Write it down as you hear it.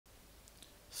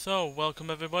So,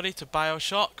 welcome everybody to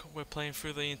Bioshock. We're playing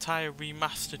through the entire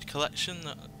remastered collection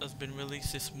that has been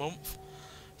released this month.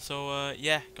 So,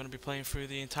 yeah, going to be playing through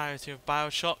the entirety of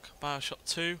Bioshock, Bioshock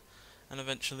 2, and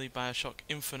eventually Bioshock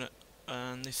Infinite.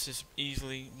 And this is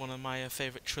easily one of my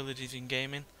favourite trilogies in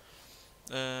gaming.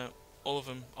 All of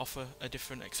them offer a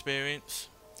different experience.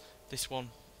 This one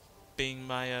being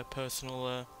my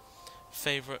personal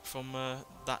favourite from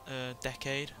that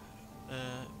decade.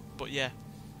 But yeah.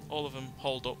 All of them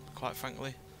hold up, quite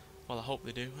frankly. Well, I hope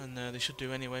they do, and they should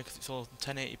do anyway, because it's all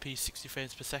 1080p 60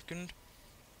 frames per second,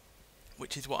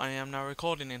 which is what I am now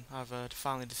recording in. I've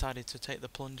finally decided to take the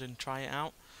plunge and try it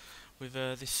out with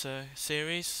this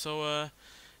series. So,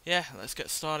 yeah, let's get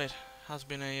started. Has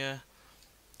been a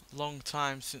long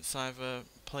time since I've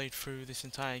played through this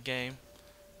entire game,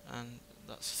 and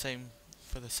that's the same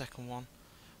for the second one,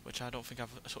 which I don't think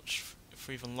I've touched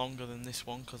for even longer than this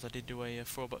one, because I did do a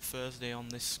Throwback Thursday on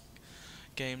this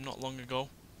game not long ago.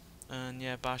 And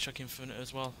yeah, Bioshock Infinite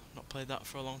as well. Not played that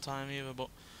for a long time either, but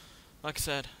like I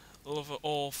said, love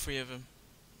all three of them.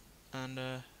 And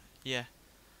yeah,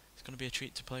 it's going to be a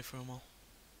treat to play through them all.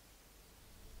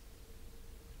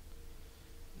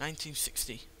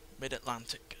 1960,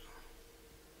 Mid-Atlantic.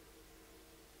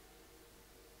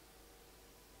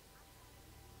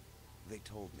 They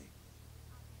told me,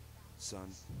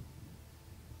 son,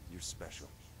 you're special.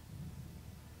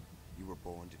 You were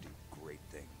born to do great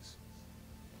things.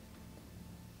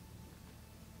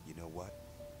 You know what?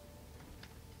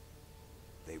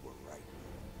 They were right.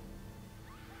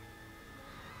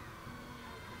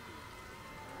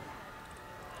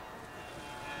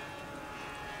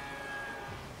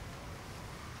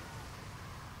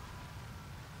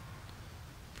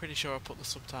 Pretty sure I put the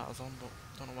subtitles on, but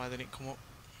don't know why they didn't come up.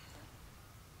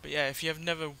 But yeah, if you have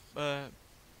never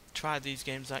tried these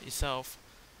games out yourself,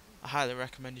 I highly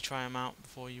recommend you try them out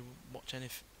before you watch any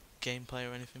gameplay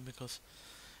or anything, because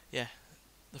yeah,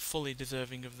 they're fully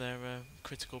deserving of their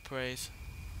critical praise.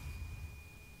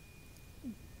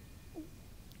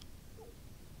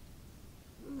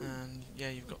 And yeah,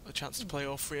 you've got the chance to play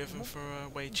all three of them for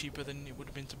way cheaper than it would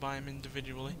have been to buy them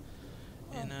individually,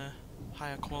 in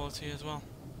higher quality as well.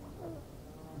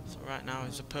 So right now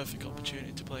is a perfect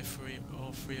opportunity to play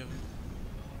all three of them.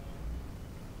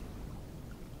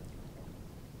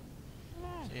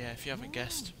 So yeah, if you haven't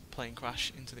guessed, plane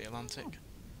crash into the Atlantic.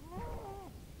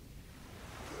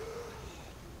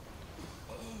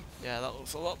 Yeah, that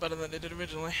looks a lot better than it did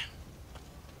originally.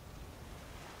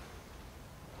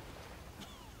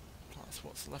 That's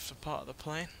what's left of part of the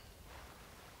plane.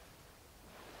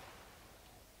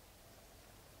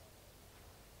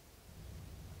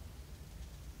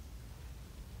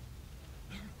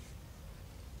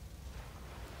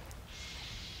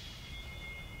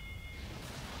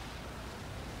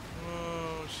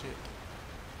 Oh shit.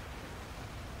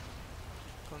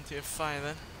 Plenty of fire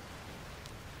then.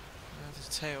 There's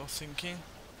a tail sinking.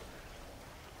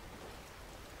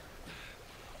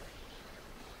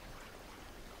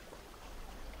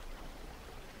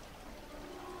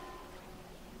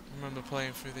 I remember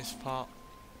playing through this part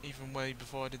even way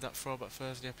before I did that Throwback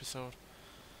Thursday episode.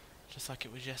 Just like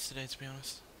it was yesterday, to be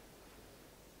honest.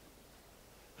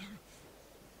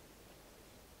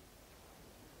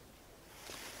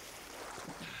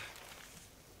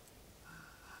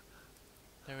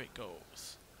 There it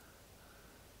goes.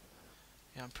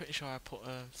 Yeah, I'm pretty sure I put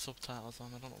subtitles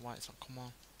on. I don't know why it's not come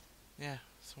on. Yeah,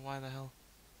 so why the hell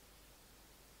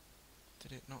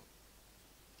did it not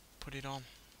put it on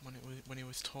when he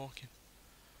was talking?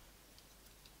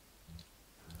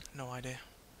 No idea.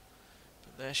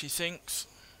 But there she sinks.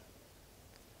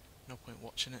 No point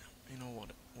watching it. You know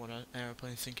what an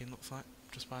aeroplane sinking looks like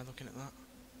just by looking at that.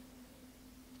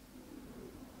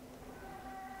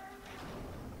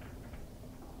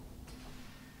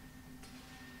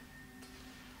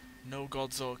 No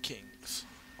gods or kings,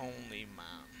 only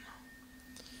man.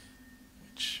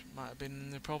 Which might have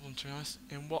been the problem, to be honest.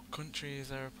 In what country is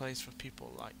there a place for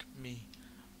people like me,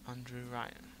 Andrew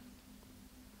Ryan?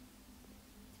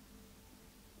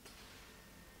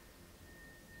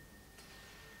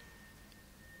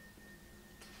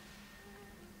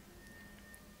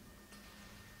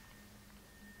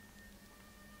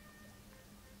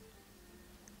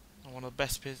 And one of the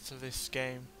best bits of this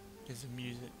game is the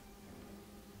music.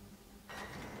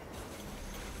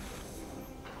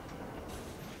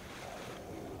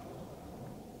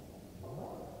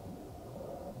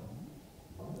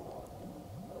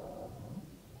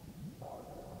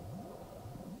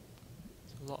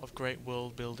 A lot of great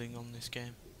world building on this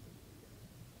game.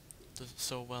 Does it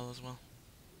so well as well.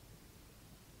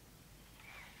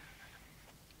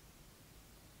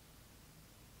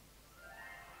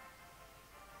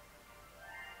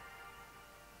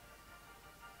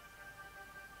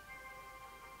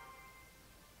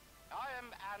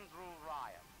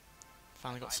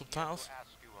 Finally got I'm subtitles. here to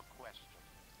ask you a question.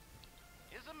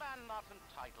 Is a man not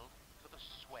entitled to the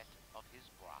sweat of his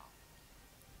brow?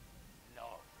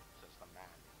 No, says the man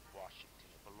in Washington,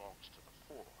 it belongs to the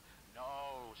poor.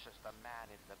 No, says the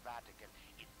man in the Vatican,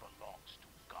 it belongs to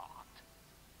God.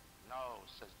 No,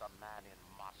 says the man in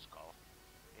Moscow,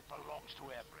 it belongs to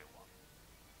everyone.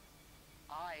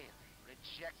 I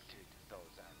rejected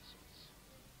those answers.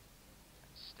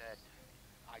 Instead,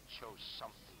 I chose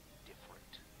something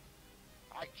different.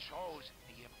 I chose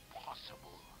the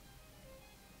impossible.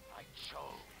 I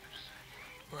chose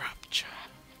Rapture.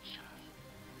 Rapture.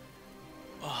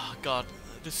 Oh god,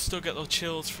 I just still get those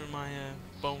chills through my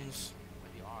bones.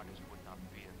 Where the artist would not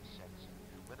fear the censor,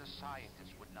 where the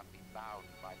scientist would not be bound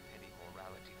by petty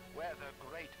morality, where the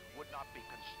great would not be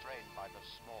constrained by the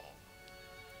small.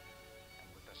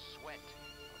 And with the sweat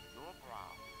of your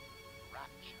brow,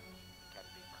 Rapture can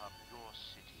become your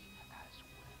city as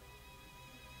well.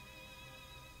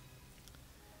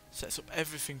 Sets up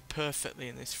everything perfectly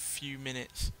in this few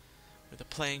minutes, with a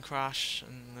plane crash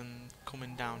and then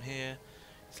coming down here.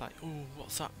 It's like, ooh,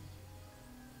 what's that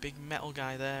big metal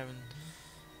guy there, and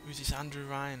who's this Andrew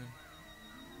Ryan?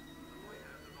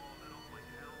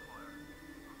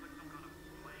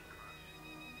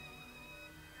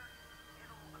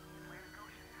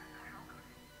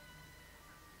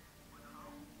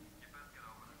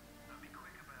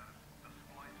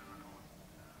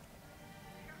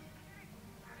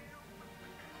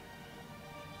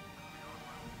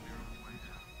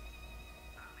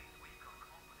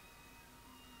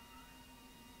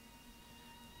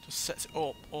 Just sets it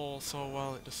up all so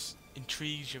well. It just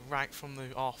intrigues you right from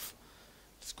the off.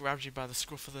 Just grabs you by the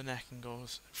scruff of the neck and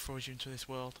throws you into this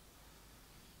world.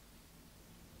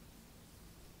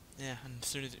 Yeah, and as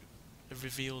soon as it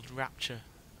revealed Rapture,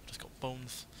 I just got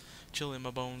bones, chill in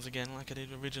my bones again, like I did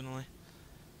originally.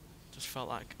 Just felt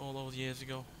like all those years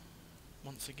ago,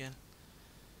 once again.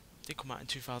 It did come out in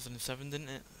 2007, didn't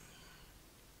it?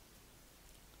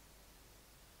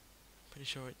 Pretty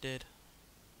sure it did.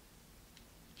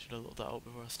 Should have looked that up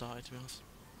before I started, to be honest.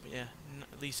 But yeah,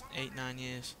 at least 8-9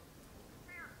 years.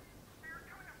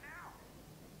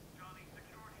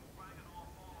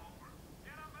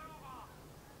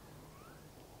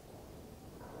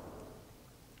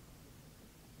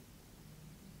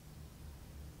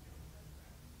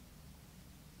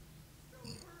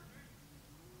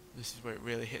 This is where it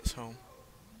really hits home.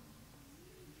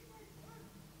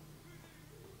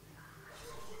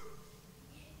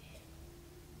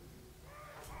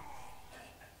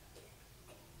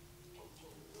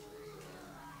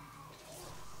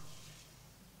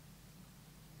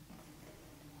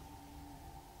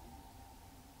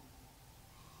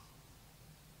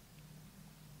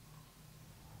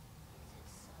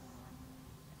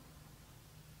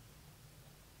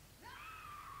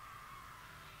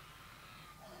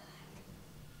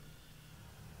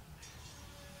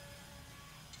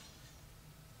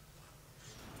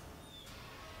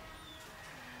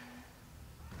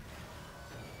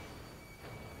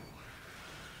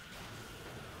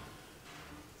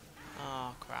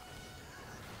 Oh crap.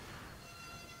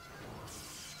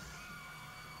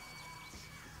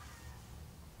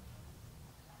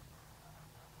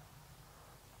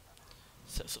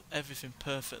 Sets up everything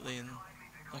perfectly, and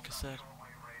like I said.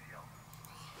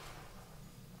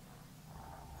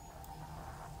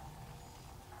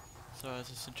 Sorry, I was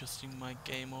just adjusting my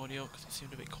game audio because it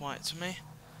seemed a bit quiet to me.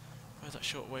 Where's that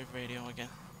shortwave radio again?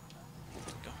 There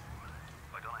we go.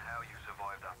 I don't know how you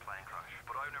survived that plane crash,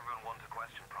 but I've never been one to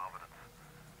question Providence.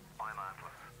 I'm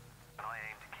Atlas, and I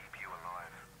aim to keep you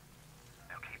alive.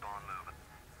 Now keep on moving.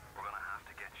 We're gonna have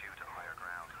to get you to higher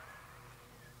ground.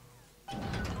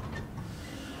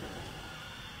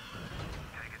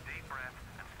 Take a deep breath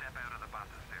and step out of the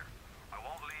bathysphere. I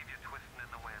won't leave you twisting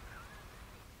in the wind.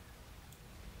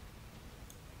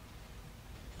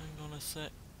 Hang on a sec.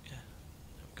 Yeah,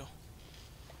 there we go.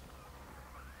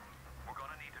 We're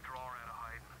gonna need to draw out of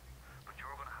hiding, but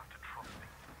you're gonna have to trust me.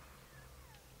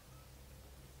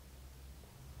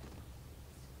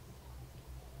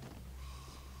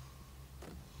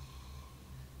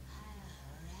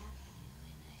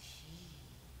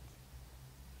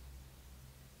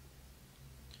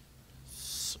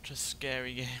 Such a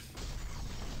scary game.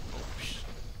 Oh,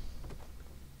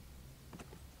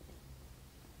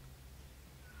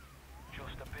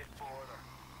 Just a bit further.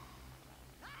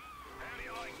 How do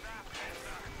you like that,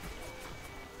 Panda?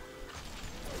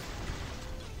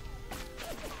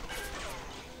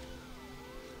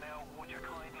 Now, would you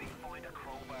kindly find a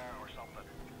crowbar or something?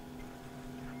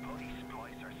 Bloody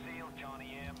splicer, seal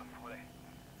Johnny in before they...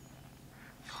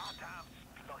 Goddamn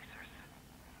splicers.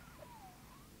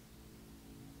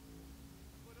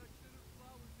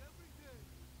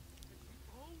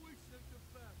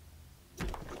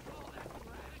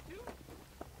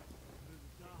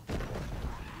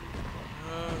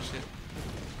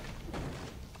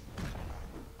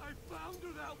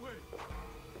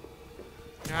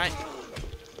 Right.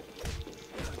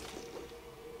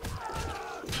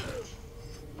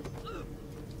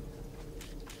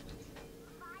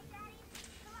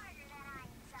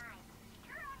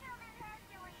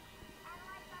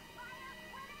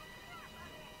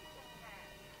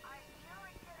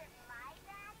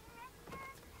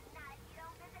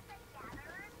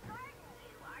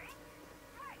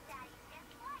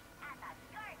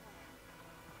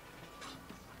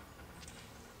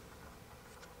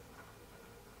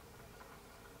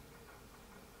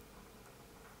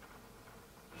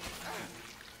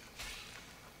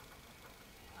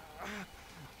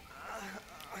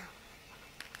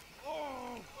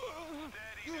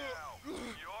 Steady now.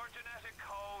 Your genetic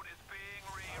code is being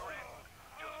rewritten.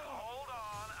 Just hold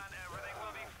on and everything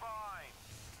will be fine.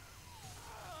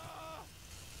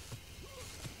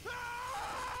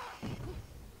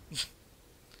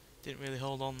 Didn't really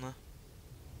hold on there.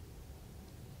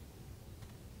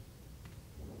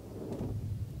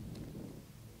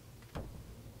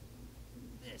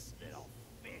 This little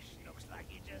fish looks like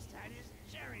he just had his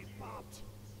cherry popped.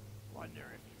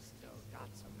 Wonder if he's still got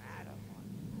some Adam on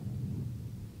him.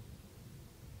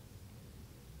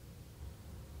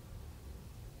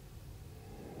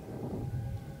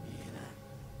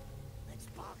 Let's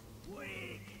buck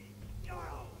weak. You're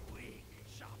a weak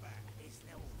shopper. This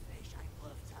little fish ain't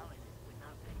worth telling with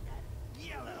nothing that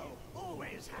yellow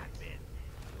always had been.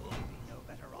 You'll be no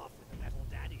better off with a metal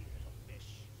daddy, little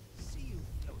fish. See you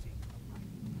floating around.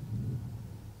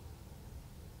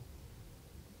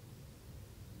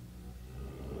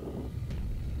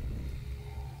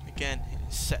 Again,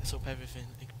 it sets up everything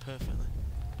perfectly.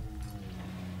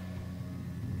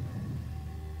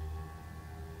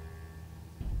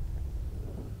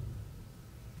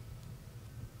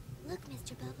 Look,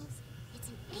 Mr. Bubbles, it's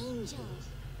an angel.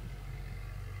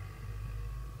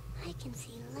 I can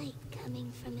see light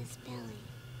coming from his belly.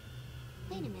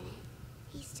 Wait a minute,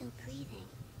 he's still breathing.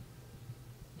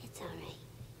 It's all right.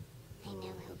 I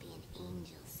know he'll be an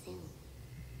angel soon.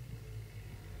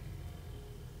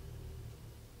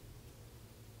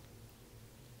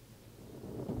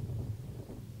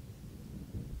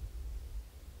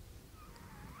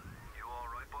 You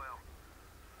alright, Boyle?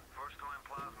 First time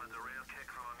plasmid's a real kick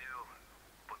from a mule.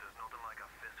 But there's nothing like a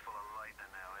fistful of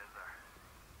lightning now, is there?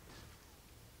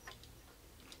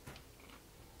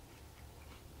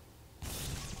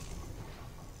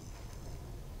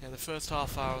 Yeah, the first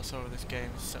half hour or so of this game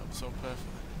is set up so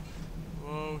perfectly.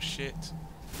 Whoa, shit.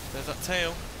 There's that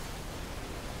tail.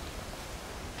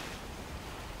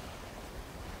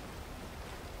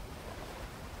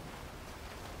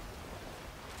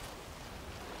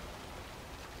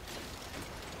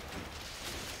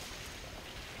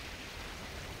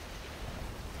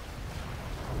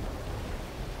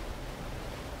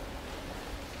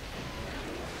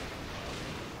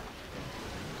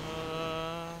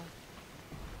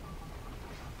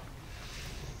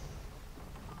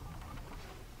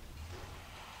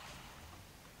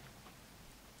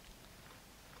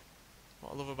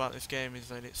 What I love about this game is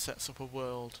that it sets up a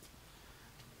world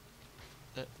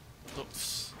that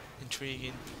looks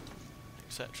intriguing,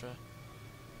 etc.,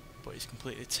 but it's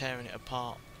completely tearing it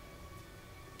apart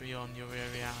beyond your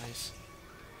very eyes.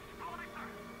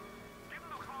 Give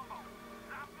him a combo.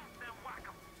 Zap him, then whack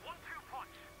him. 1-2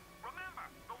 punch. Remember,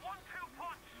 the 1-2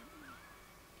 punch.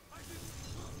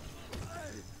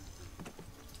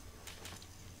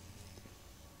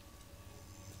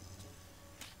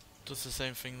 Does the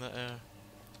same thing that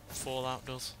Fallout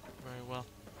does very well.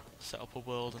 Set up a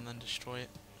world and then destroy it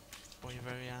before your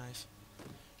very eyes.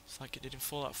 It's like it did in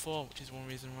Fallout 4, which is one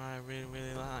reason why I really,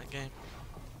 really like that game.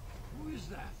 Who is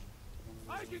that?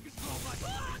 I can control my.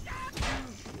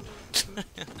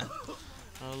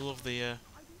 I love the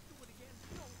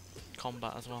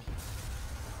combat as well.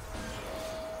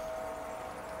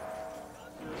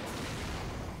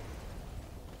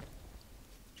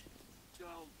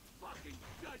 Don't fucking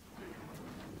judge me.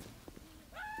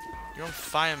 You're on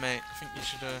fire, mate. I think you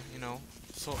should, you know,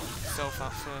 sort yourself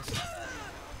out first.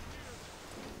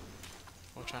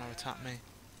 Or trying to attack me.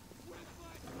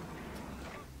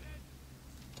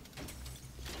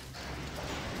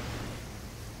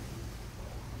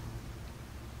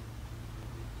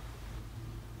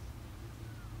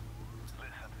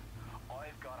 Listen,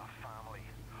 I've got a family.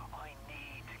 I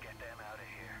need to get them out of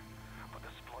here. But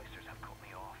the splicers have cut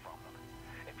me off from them.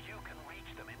 If you can reach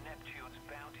them in Neptune's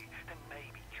bounty, then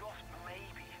maybe, just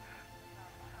maybe.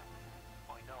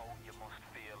 I know you must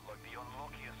feel like the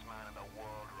unluckiest man in the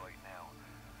world right now.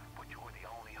 But you're the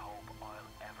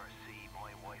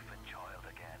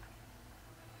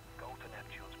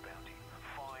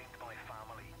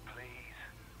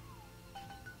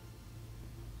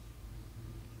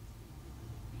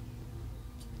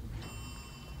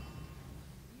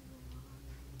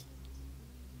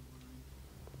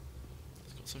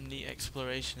Some neat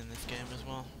exploration in this game as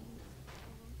well.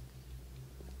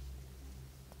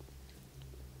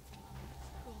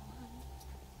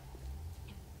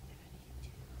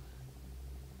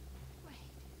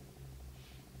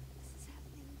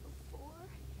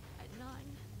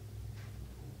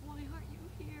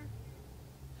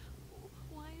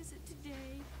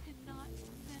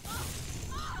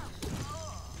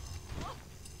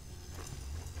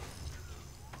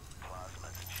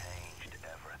 Plasmids changed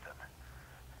everything.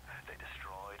 They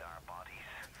destroyed our bodies,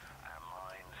 our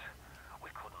minds. We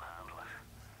couldn't handle it.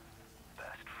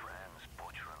 Best friends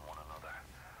butchering one another.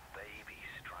 Babies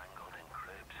strangled in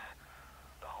cribs.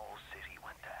 The whole city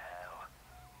went to hell.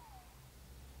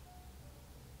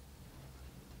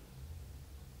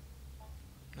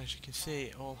 As you can see,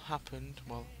 it all happened,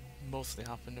 well, mostly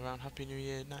happened around Happy New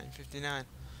Year 1959.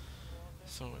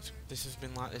 So this has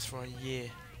been like this for a year.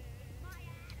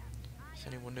 Does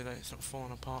anyone know that it's not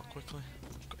falling apart quickly,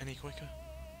 any quicker?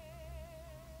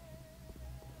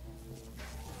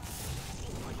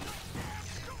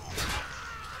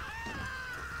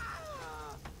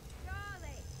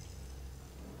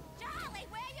 Charlie,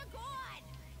 where you going?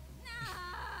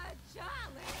 Nah,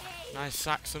 Charlie. Nice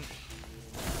Saxon.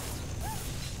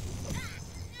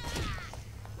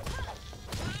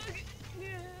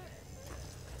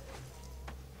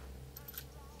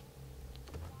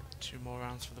 Two more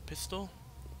rounds for the pistol.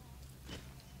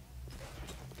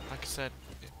 Like I said,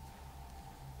 it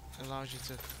allows you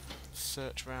to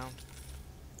search around.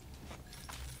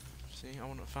 See, I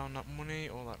wouldn't have found that money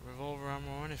or that revolver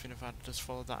ammo or anything if I'd just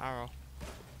followed that arrow.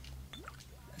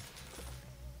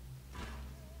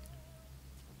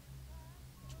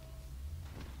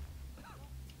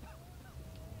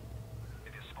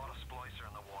 If you spot a splicer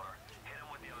in the water, hit him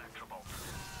with the electrobolt.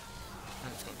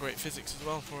 And it's got great physics as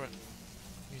well for it,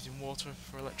 using water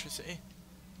for electricity.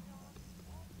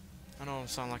 I know I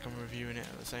sound like I'm reviewing it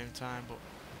at the same time, but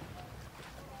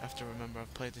I have to remember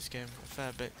I've played this game a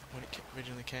fair bit when it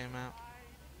originally came out.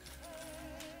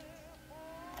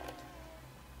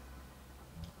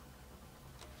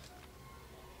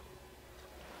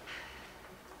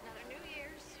 Another New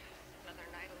Year's, another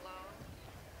night alone.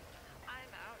 I'm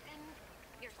out and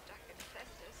you're stuck in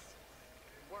Festus,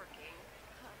 working.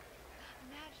 Huh.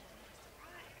 Imagine the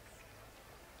surprise.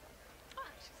 Oh,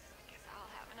 I guess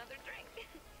I'll have another drink.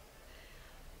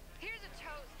 Here's a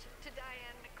toast to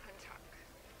Diane McClintock,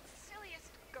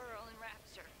 silliest girl in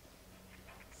Rapture.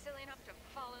 Silly enough to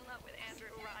fall in love with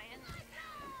Andrew Ryan.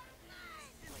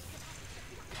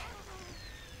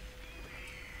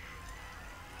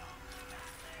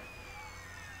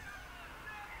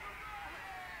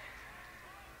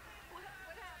 What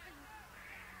happened?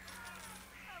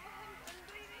 I'm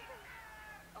bleeding.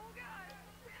 Oh God.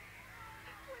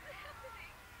 What's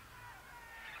happening?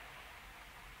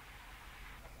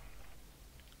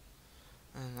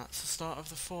 And that's the start of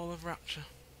the fall of Rapture.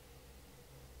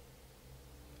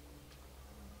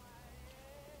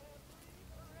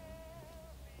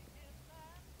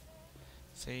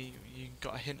 See, you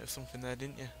got a hint of something there,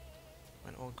 didn't you?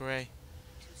 Went all grey.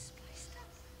 You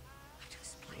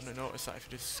wouldn't have noticed that if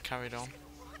you just carried on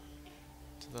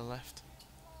to the left.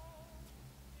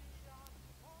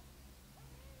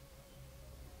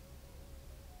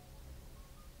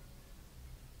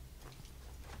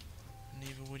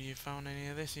 Neither would you have found any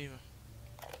of this either.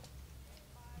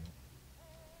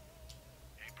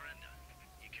 Hey, Brenda,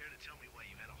 you care to tell me why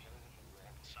you had a hole in the wall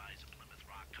the size of Plymouth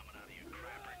Rock coming out of your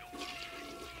crapper going on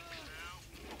 3 weeks now?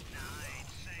 Nah, I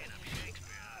ain't saying I'm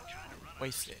Shakespeare. I'm trying to run a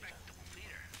Wasted. respectable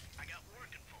theater. I got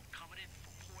working folk coming in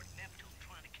from Port Neptune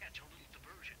trying to catch a little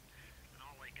diversion. And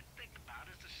all I can think about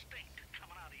is the stink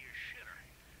coming out of your shitter.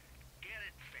 Get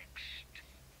it fixed.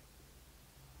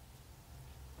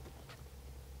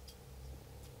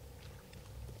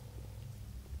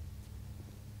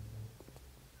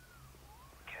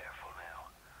 Careful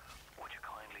now. Would you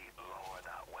kindly lower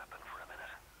that weapon for a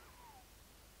minute?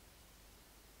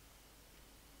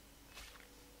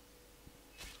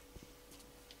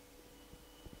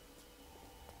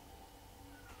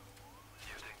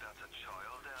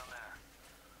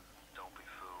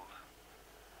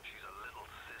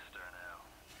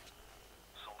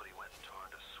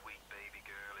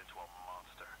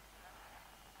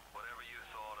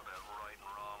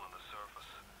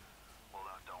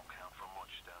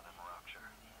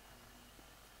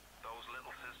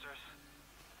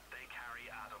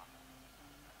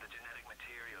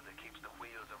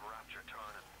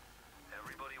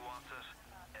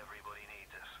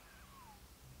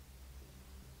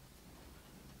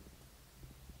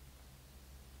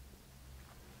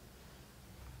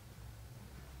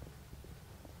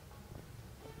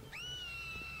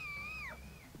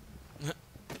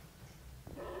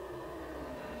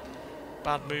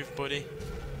 Bad move, buddy.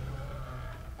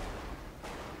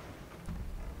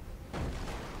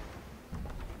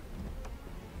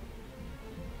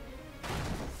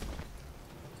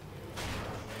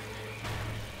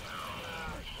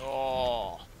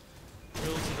 Oh,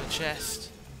 drill to the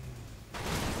chest and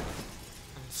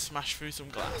smash through some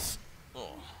glass.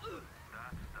 Oh.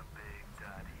 That's the big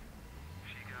daddy.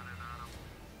 She got it out of him.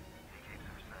 He keeps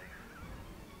her safe.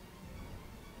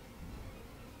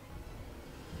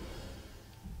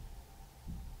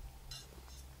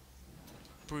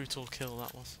 Brutal kill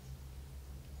that was.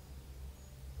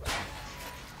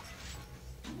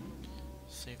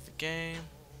 Save the game.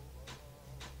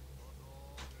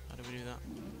 How do we do that?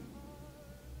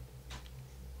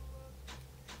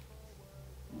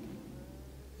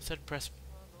 It said press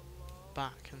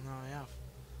back and now I have.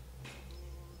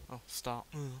 Oh, start.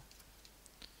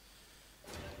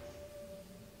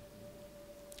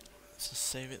 Let's just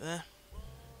save it there.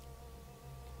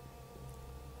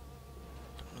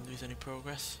 Don't want to lose any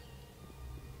progress.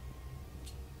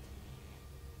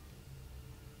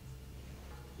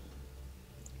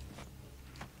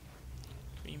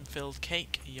 Cream-filled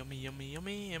cake, yummy, yummy,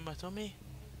 yummy in my tummy.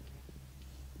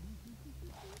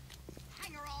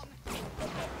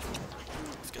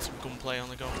 Let's get some gunplay on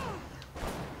the go.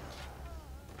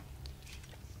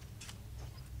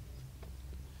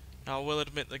 Now I will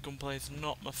admit that gunplay is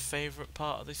not my favourite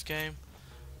part of this game,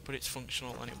 but it's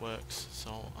functional and it works,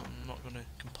 so I'm not going to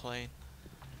complain.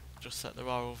 Just that there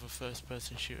are other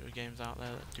first-person shooter games out there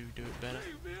that do it better.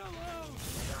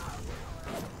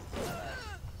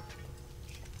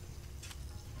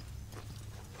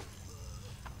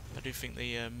 I do think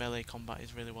the melee combat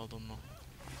is really well done though.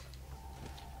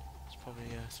 It's probably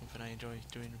something I enjoy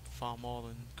doing far more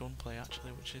than gunplay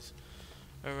actually, which is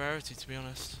a rarity to be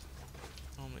honest.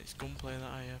 Normally it's gunplay that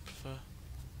I prefer.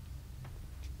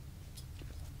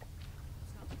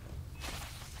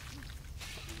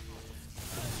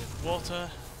 Water.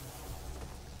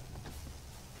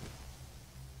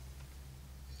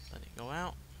 Let it go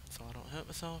out so I don't hurt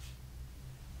myself.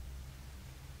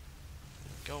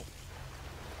 There we go.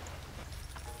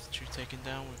 Two taken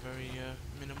down with very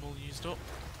minimal used up.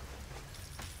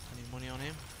 Any money on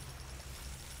him.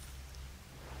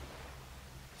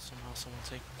 Somehow someone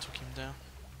took him down.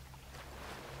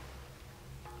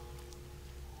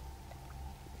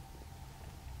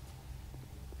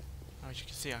 Now, as you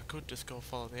can see, I could just go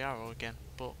follow the arrow again,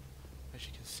 but as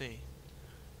you can see,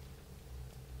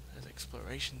 there's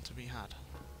exploration to be had.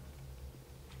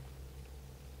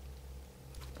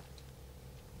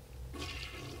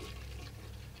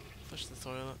 Flush the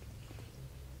toilet.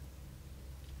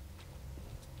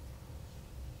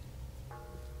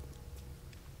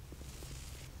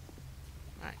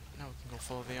 Right, now we can go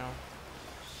follow the arrow.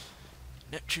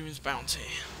 Neptune's bounty.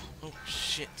 Oh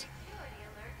shit.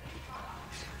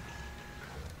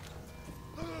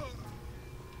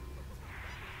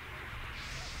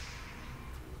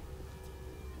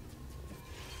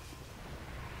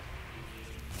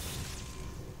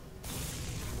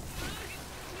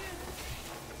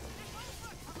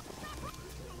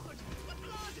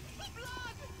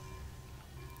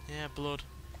 Yeah, blood.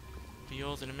 Be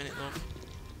yours in a minute, love.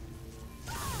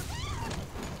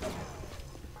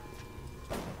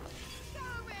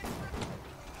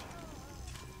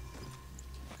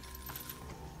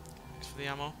 Thanks for the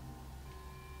ammo.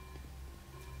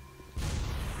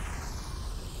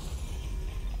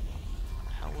 What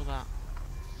the hell was that?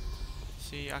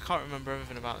 See, I can't remember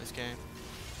everything about this game.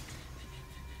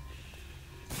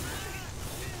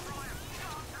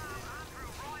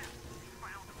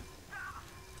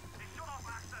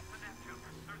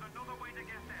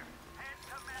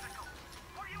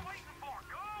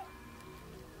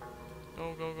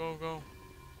 Go, go, go, go.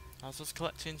 I was just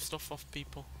collecting stuff off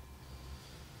people.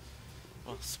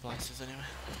 Well, splices anyway. Not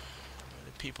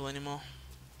really people anymore.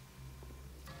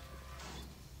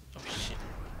 Oh shit.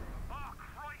 Oh,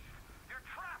 Christ! You're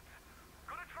trapped!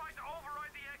 Gonna try to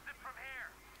override the exit from here!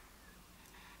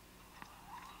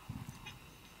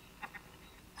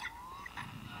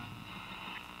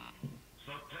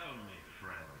 So tell me,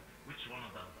 friend, which one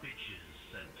of the bitches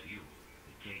sent you?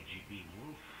 The KGB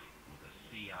wolf or the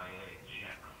CIA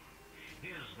jackal?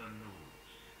 Here's the news.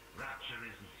 Rapture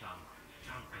isn't some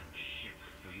sunken ship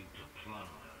for you to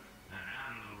plunder. And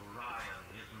Andrew Ryan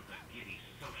isn't a giddy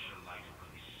socialite who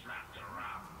can be slapped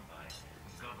around by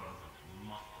government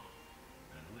muscle.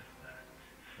 And with that,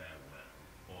 farewell.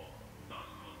 Or до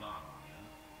свидания,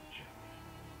 Jack.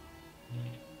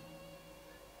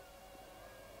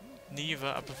 Neither.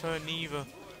 I prefer neither.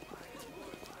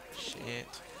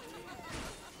 Shit.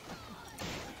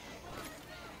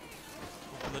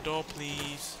 Open the door,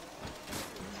 please.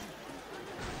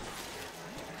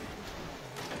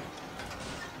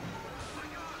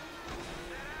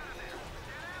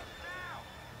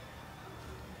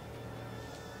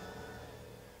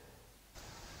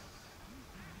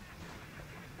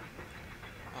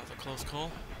 close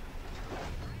call.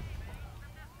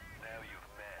 Now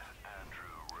you've met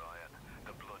Andrew Ryan,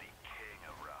 the bloody king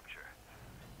of Rapture.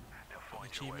 Now find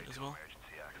your way Achievement as to well.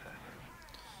 emergency access.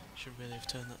 Should really have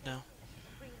turned that down.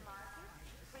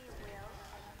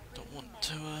 Don't want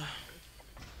to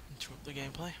interrupt the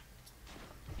gameplay.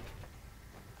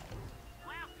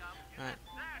 Right,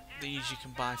 these you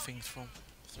can buy things from.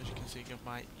 So as you can see, you can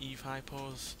buy Eve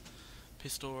hypos,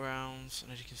 pistol rounds,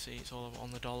 and as you can see, it's all on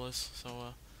the dollars.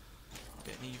 So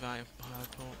get an Eve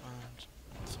hypo and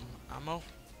some ammo.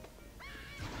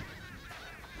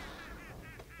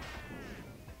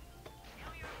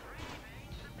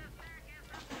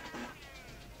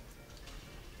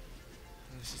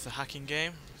 And this is a hacking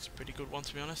game. It's a pretty good one,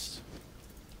 to be honest.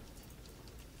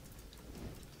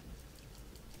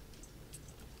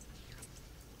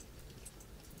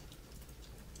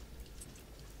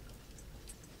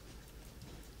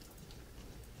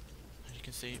 You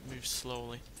can see it moves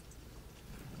slowly,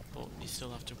 but you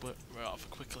still have to work rather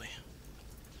quickly.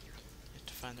 You have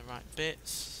to find the right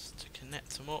bits to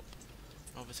connect them up.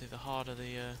 Obviously, the harder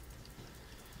the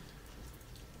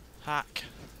hack,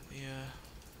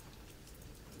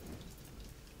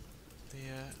 the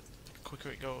quicker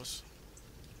it goes,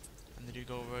 and they do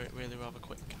go really rather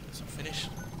quick. So finish.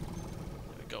 There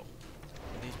we go.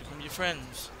 And these become your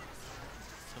friends.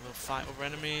 So they'll fight other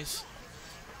enemies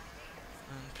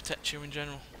and protect you in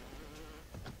general.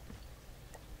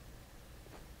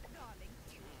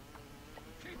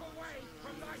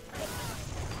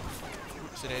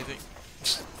 Oopsie daisy.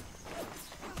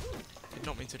 Did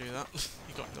not mean to do that.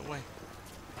 He got in the way.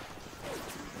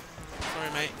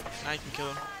 Sorry mate, now you can kill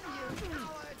him.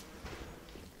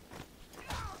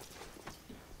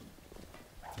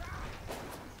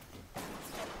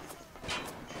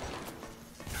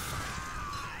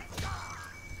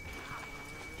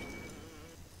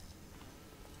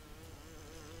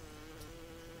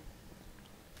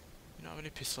 You don't have any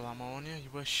pistol ammo on you,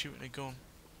 you're worth shooting a gun.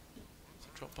 So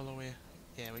drop below here.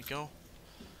 There we go.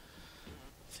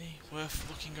 See, worth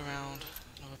looking around.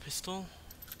 Another pistol.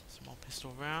 Some more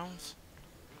pistol rounds.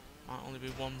 Might only be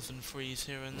 1s and 3s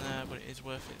here and there, but it is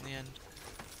worth it in the end.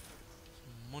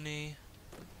 Some money.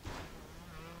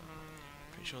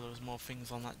 Pretty sure there was more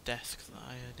things on that desk that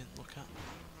I didn't look at.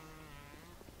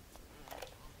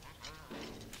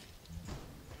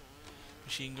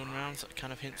 Machine gun rounds, that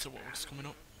kind of hints at what was coming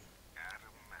up.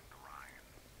 Adam and Ryan.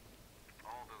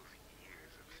 All those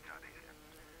years of study.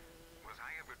 Was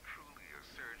I ever truly a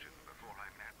surgeon before I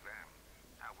met them?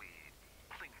 How we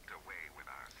plinked away with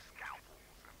our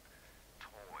scalpels and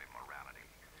toy morality.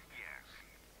 Yes,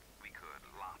 we could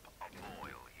lop a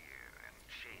boil here and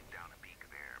shave down a beak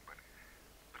there, but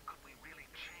could we really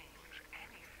change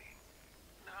anything?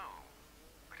 No.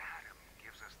 But Adam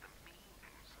gives us the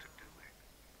means to do it.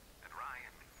 And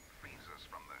Ryan frees us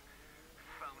from the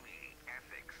phony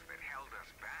ethics that held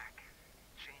us back.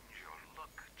 Change your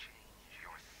look, change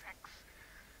your sex,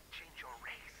 change your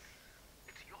race.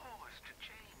 It's yours to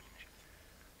change.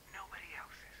 Nobody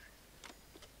else's.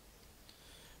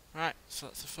 Right, so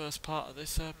that's the first part of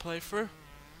this playthrough.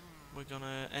 We're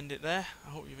gonna end it there. I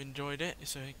hope you've enjoyed it.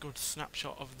 It's a good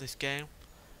snapshot of this game,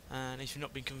 and if you've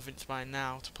not been convinced by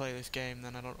now to play this game,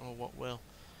 then I don't know what will.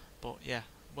 But yeah,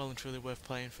 well and truly worth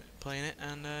playing it,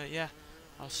 and yeah,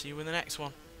 I'll see you in the next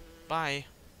one. Bye.